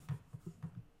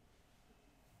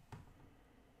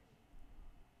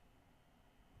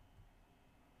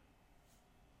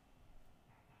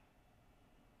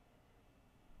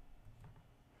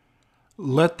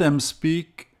Let them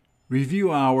speak.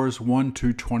 Review hours 1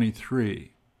 to 23.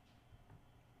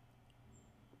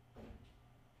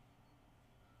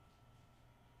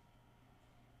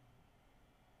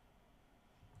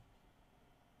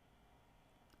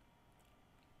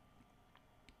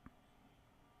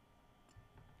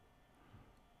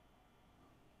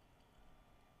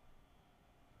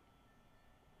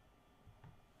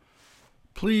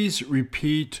 Please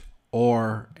repeat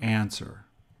or answer.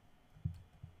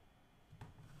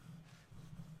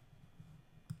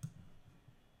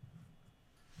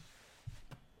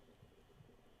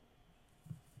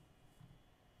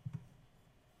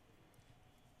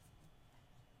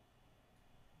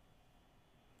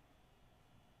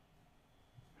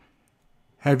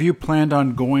 Have you planned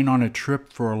on going on a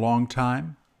trip for a long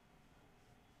time?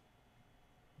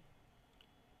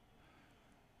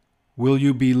 Will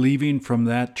you be leaving from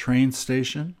that train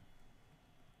station?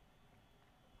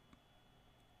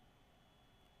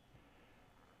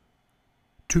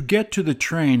 To get to the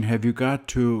train, have you got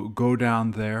to go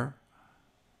down there?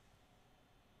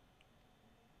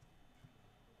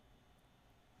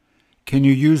 Can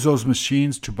you use those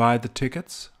machines to buy the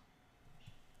tickets?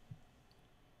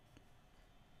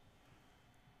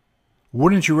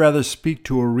 Wouldn't you rather speak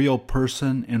to a real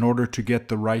person in order to get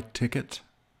the right ticket?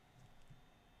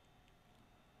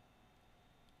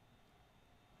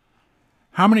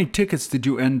 How many tickets did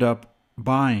you end up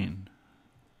buying?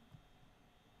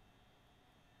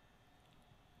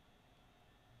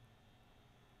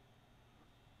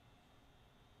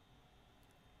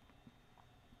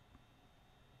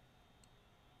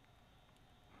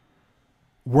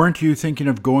 Weren't you thinking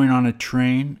of going on a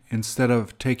train instead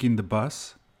of taking the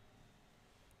bus?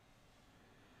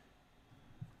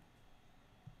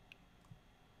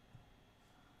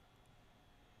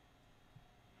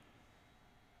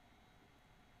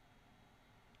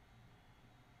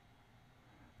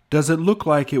 Does it look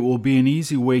like it will be an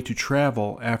easy way to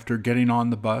travel after getting on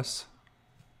the bus?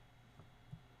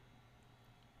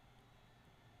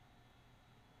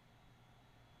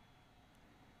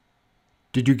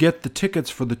 Did you get the tickets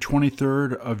for the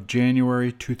 23rd of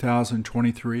January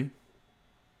 2023?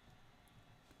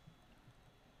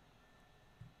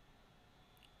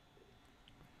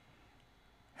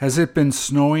 Has it been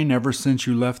snowing ever since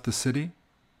you left the city?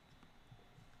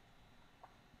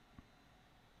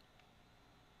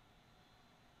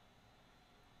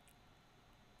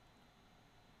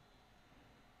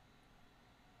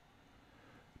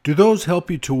 Do those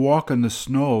help you to walk in the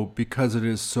snow because it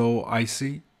is so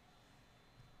icy?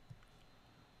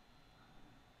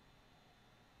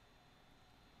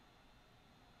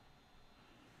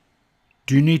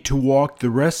 Do you need to walk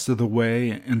the rest of the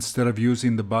way instead of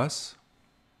using the bus?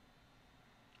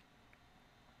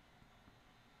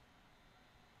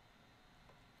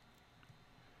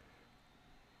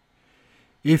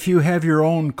 If you have your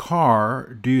own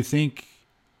car, do you think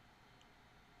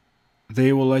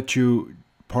they will let you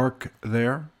park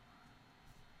there?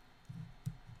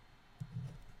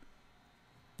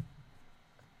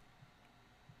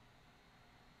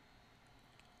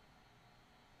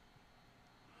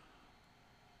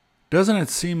 Doesn't it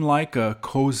seem like a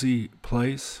cozy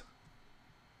place?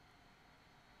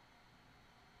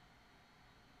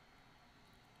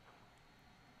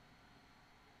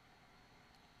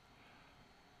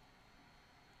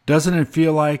 Doesn't it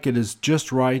feel like it is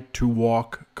just right to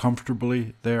walk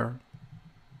comfortably there?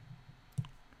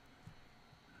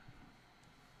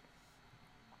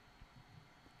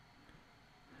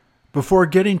 Before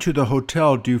getting to the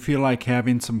hotel, do you feel like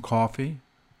having some coffee?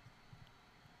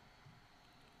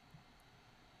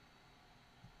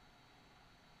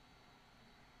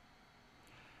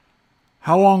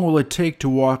 How long will it take to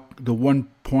walk the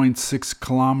 1.6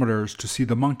 kilometers to see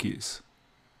the monkeys?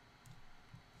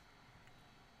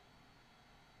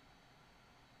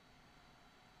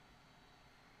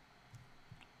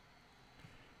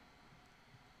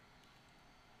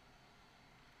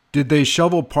 Did they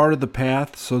shovel part of the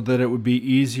path so that it would be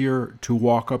easier to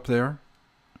walk up there?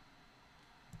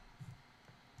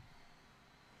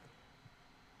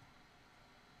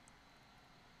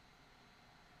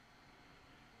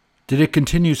 Did it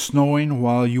continue snowing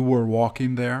while you were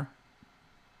walking there?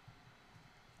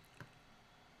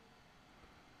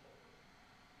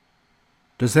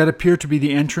 Does that appear to be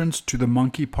the entrance to the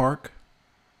monkey park?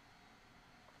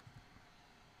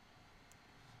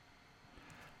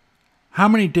 How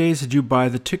many days did you buy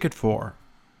the ticket for?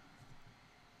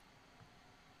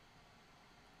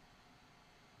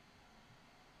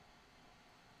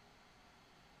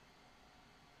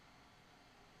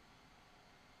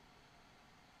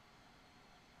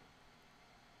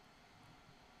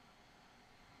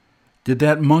 Did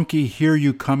that monkey hear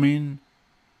you coming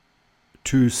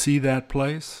to see that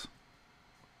place?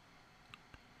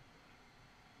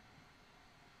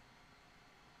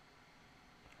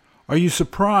 Are you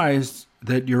surprised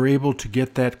that you're able to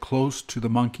get that close to the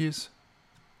monkeys?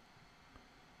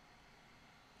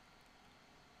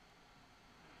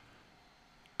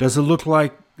 Does it look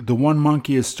like the one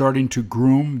monkey is starting to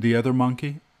groom the other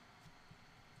monkey?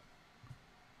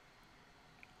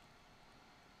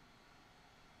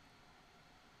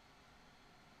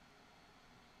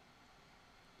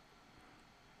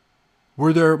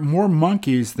 Were there more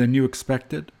monkeys than you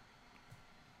expected?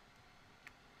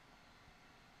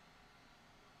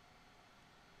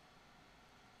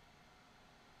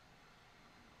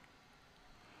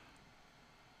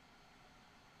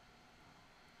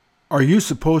 Are you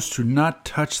supposed to not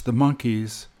touch the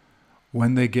monkeys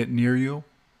when they get near you?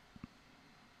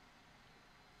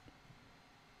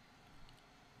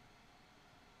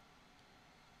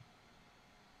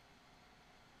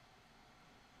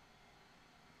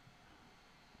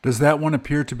 Does that one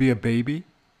appear to be a baby?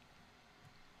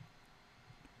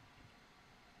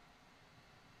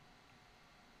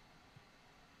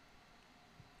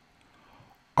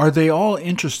 Are they all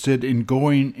interested in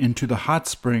going into the hot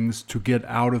springs to get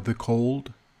out of the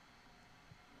cold?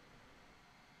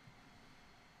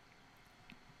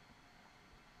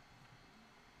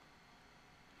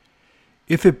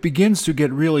 If it begins to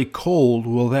get really cold,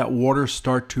 will that water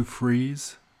start to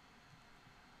freeze?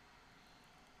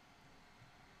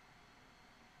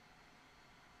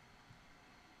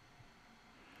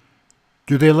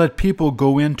 Do they let people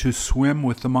go in to swim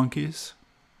with the monkeys?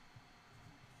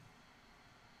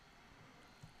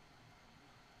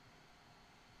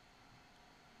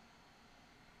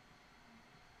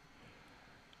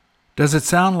 Does it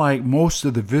sound like most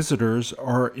of the visitors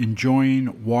are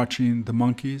enjoying watching the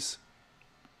monkeys?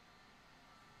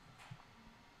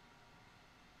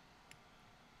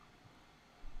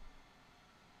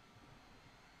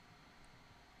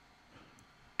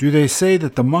 Do they say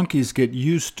that the monkeys get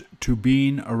used to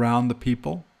being around the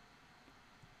people?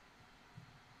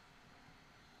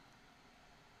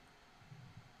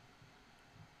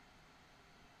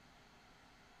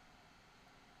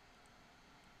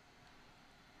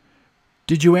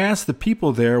 Did you ask the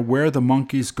people there where the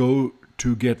monkeys go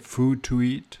to get food to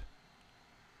eat?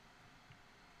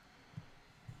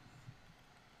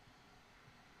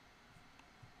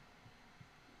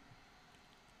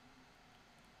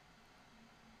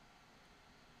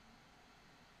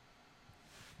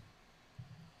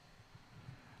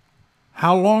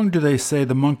 How long do they say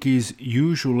the monkeys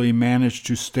usually manage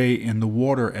to stay in the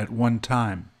water at one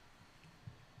time?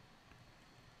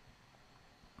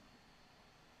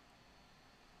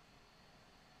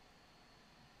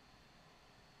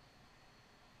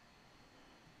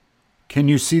 Can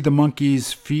you see the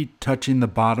monkeys' feet touching the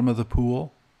bottom of the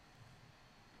pool?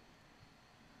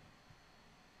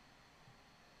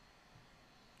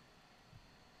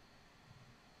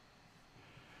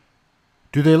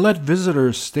 Do they let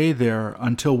visitors stay there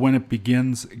until when it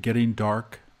begins getting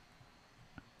dark?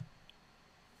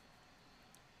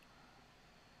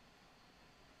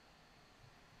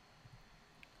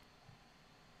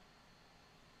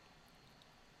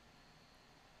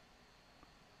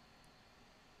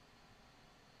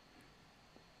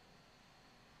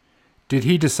 Did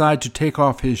he decide to take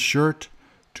off his shirt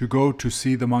to go to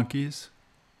see the monkeys?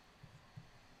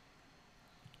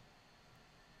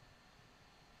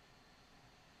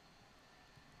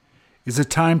 Is it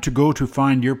time to go to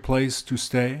find your place to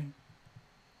stay?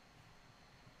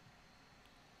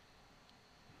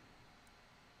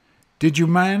 Did you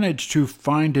manage to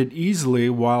find it easily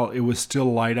while it was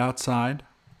still light outside?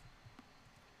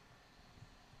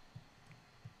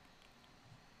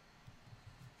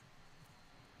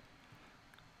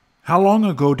 How long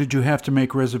ago did you have to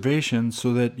make reservations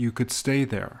so that you could stay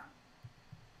there?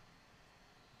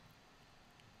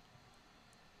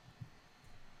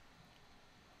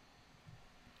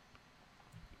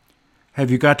 Have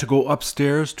you got to go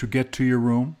upstairs to get to your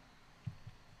room?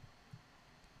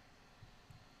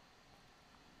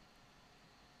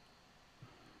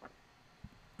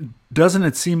 Doesn't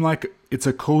it seem like it's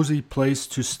a cozy place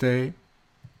to stay?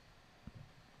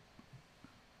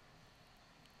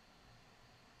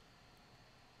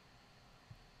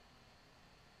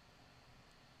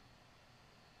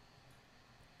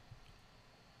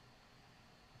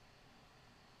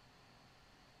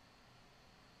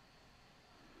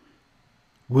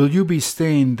 Will you be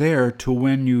staying there till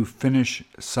when you finish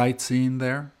sightseeing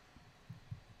there?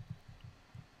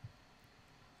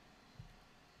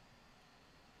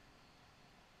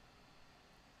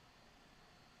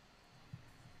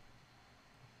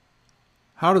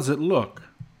 How does it look?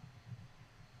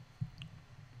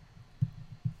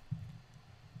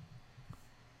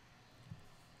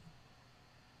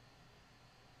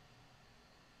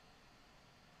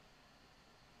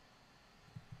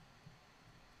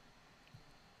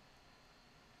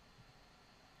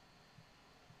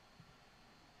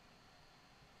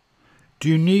 Do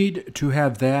you need to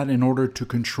have that in order to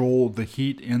control the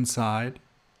heat inside?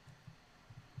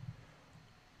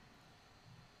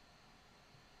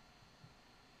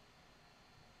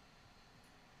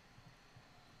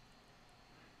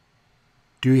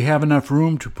 Do you have enough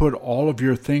room to put all of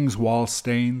your things while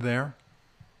staying there?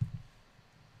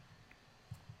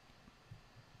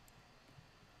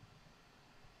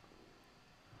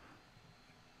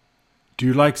 Do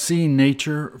you like seeing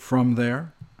nature from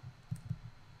there?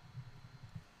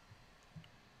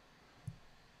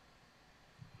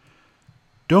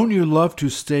 Don't you love to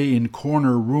stay in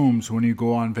corner rooms when you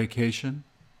go on vacation?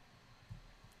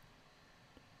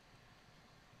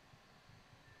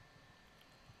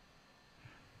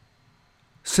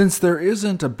 Since there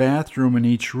isn't a bathroom in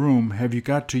each room, have you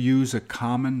got to use a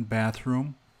common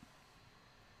bathroom?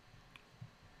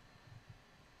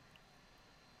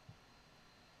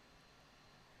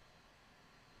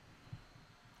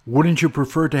 Wouldn't you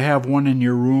prefer to have one in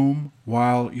your room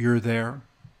while you're there?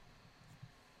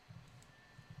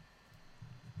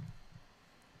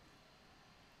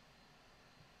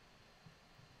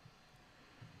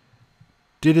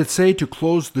 Did it say to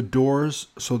close the doors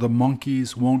so the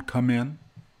monkeys won't come in?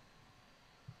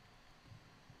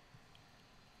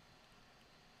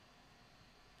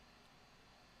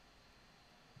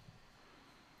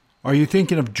 Are you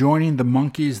thinking of joining the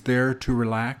monkeys there to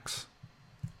relax?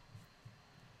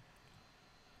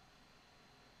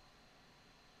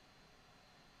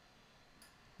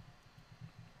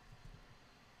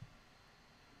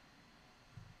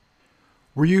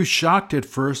 Were you shocked at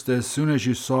first as soon as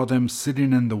you saw them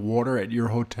sitting in the water at your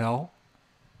hotel?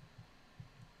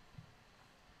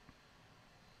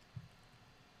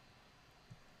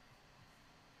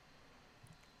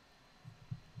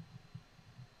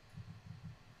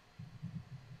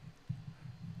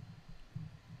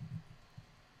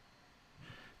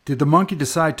 Did the monkey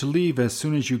decide to leave as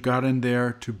soon as you got in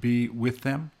there to be with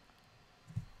them?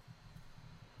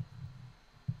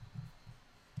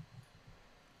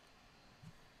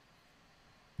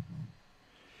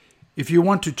 If you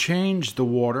want to change the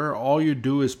water, all you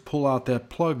do is pull out that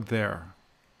plug there.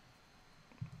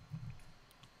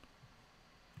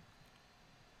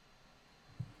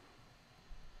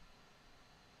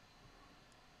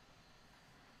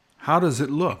 How does it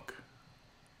look?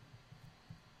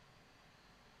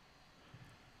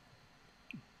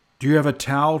 Do you have a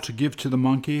towel to give to the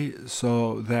monkey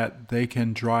so that they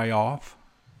can dry off?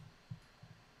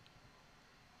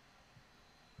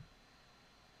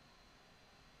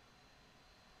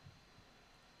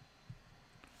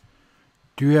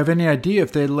 Do you have any idea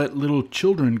if they let little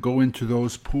children go into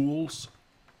those pools?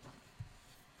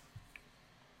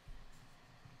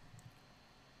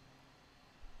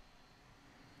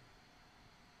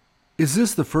 Is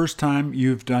this the first time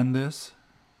you've done this?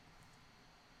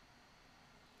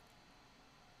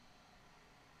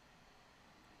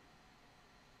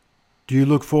 Do you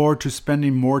look forward to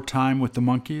spending more time with the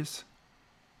monkeys?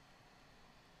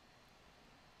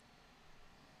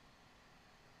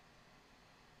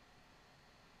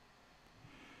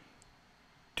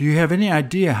 Do you have any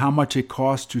idea how much it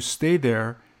costs to stay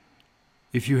there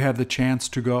if you have the chance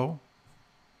to go?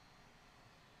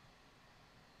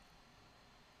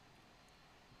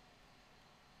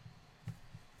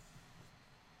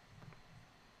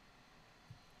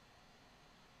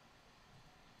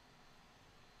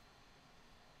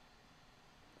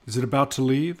 Is it about to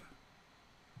leave?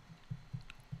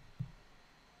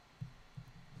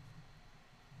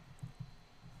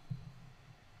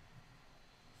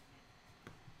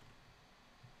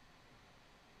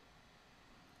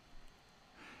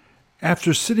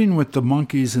 After sitting with the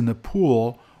monkeys in the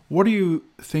pool, what are you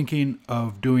thinking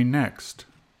of doing next?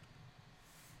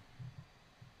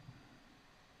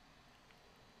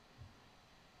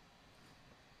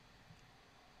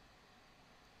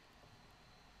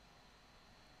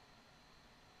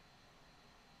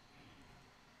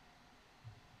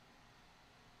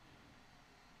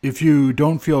 If you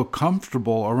don't feel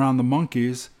comfortable around the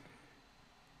monkeys,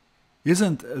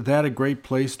 isn't that a great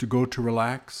place to go to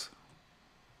relax?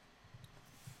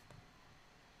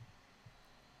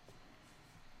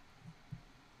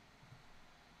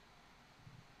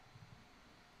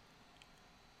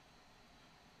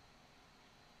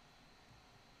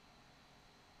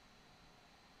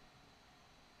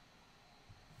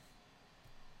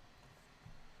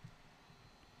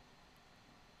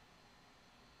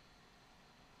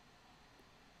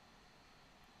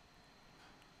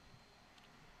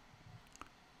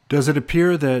 Does it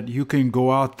appear that you can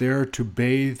go out there to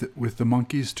bathe with the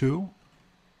monkeys too?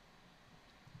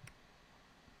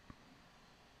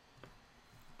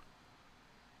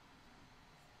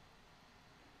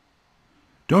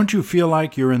 Don't you feel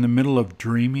like you're in the middle of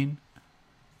dreaming?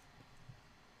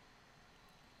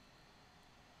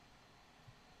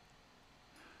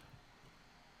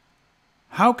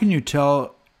 How can you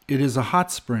tell it is a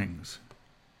hot springs?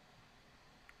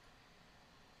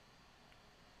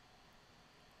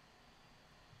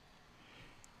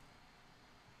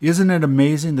 Isn't it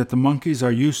amazing that the monkeys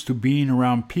are used to being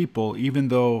around people even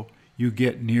though you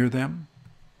get near them?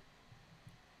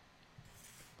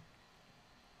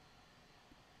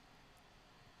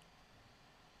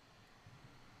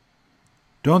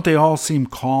 Don't they all seem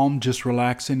calm just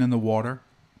relaxing in the water?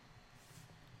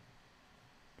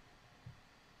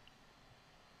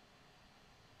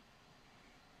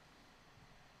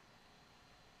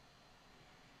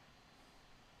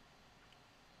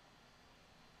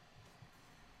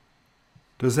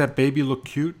 Does that baby look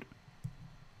cute?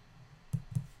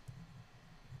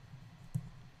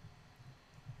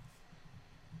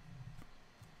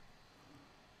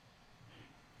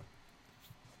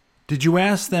 Did you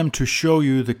ask them to show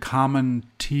you the common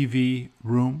TV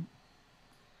room?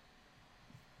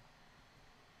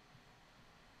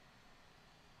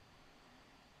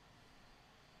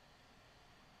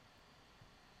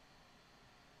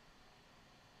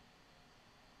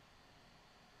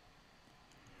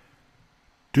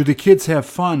 Do the kids have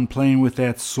fun playing with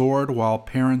that sword while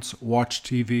parents watch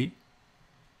TV?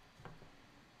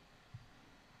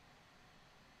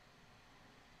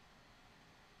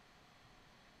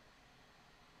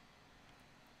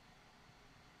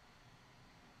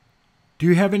 Do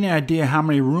you have any idea how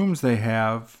many rooms they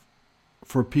have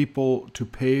for people to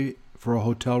pay for a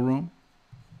hotel room?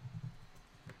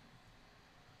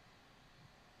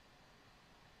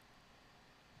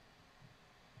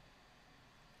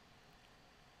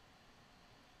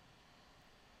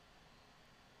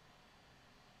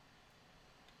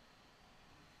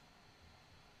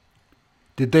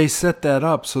 Did they set that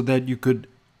up so that you could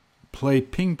play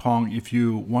ping pong if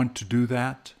you want to do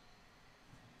that?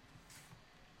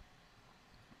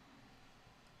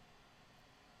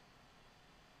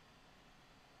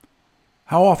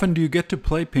 How often do you get to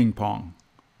play ping pong?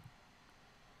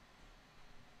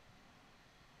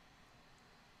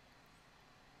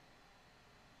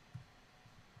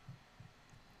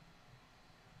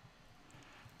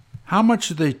 How much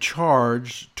do they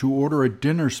charge to order a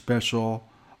dinner special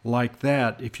like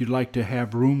that if you'd like to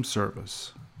have room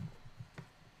service?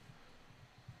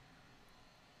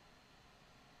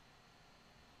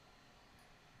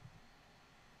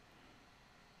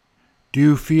 Do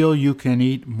you feel you can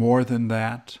eat more than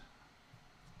that?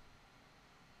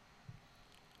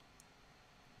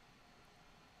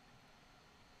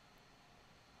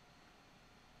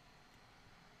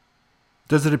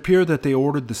 Does it appear that they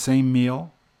ordered the same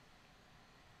meal?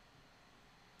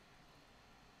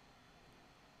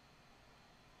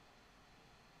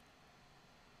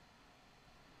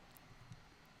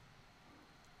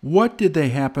 What did they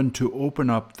happen to open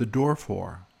up the door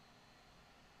for?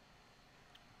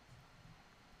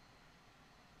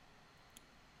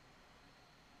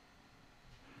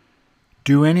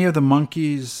 Do any of the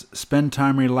monkeys spend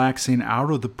time relaxing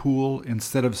out of the pool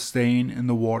instead of staying in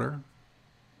the water?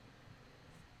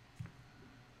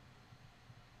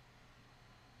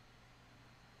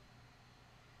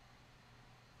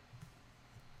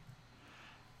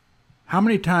 How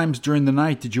many times during the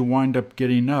night did you wind up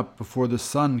getting up before the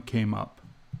sun came up?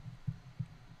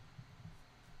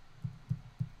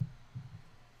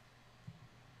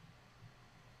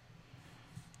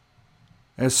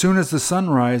 As soon as the sun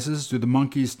rises, do the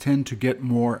monkeys tend to get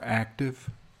more active?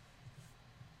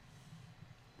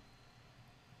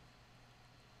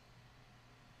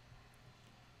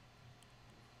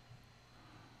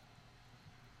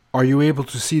 Are you able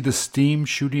to see the steam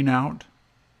shooting out?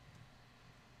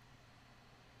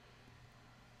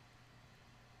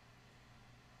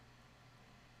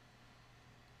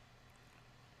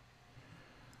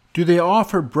 Do they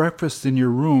offer breakfast in your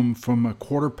room from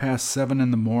 7:15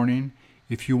 in the morning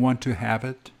if you want to have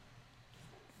it?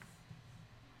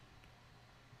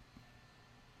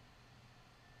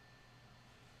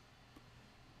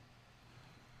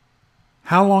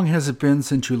 How long has it been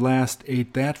since you last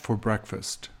ate that for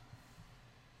breakfast?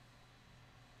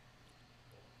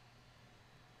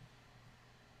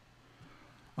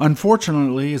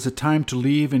 Unfortunately, is it time to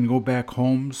leave and go back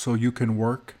home so you can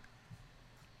work?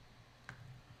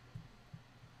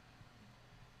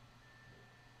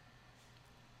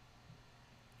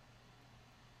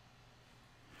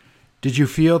 Did you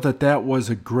feel that that was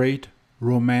a great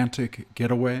romantic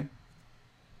getaway?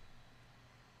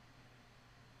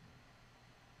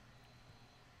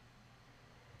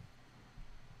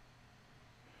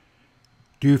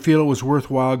 Do you feel it was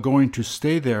worthwhile going to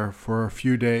stay there for a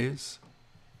few days?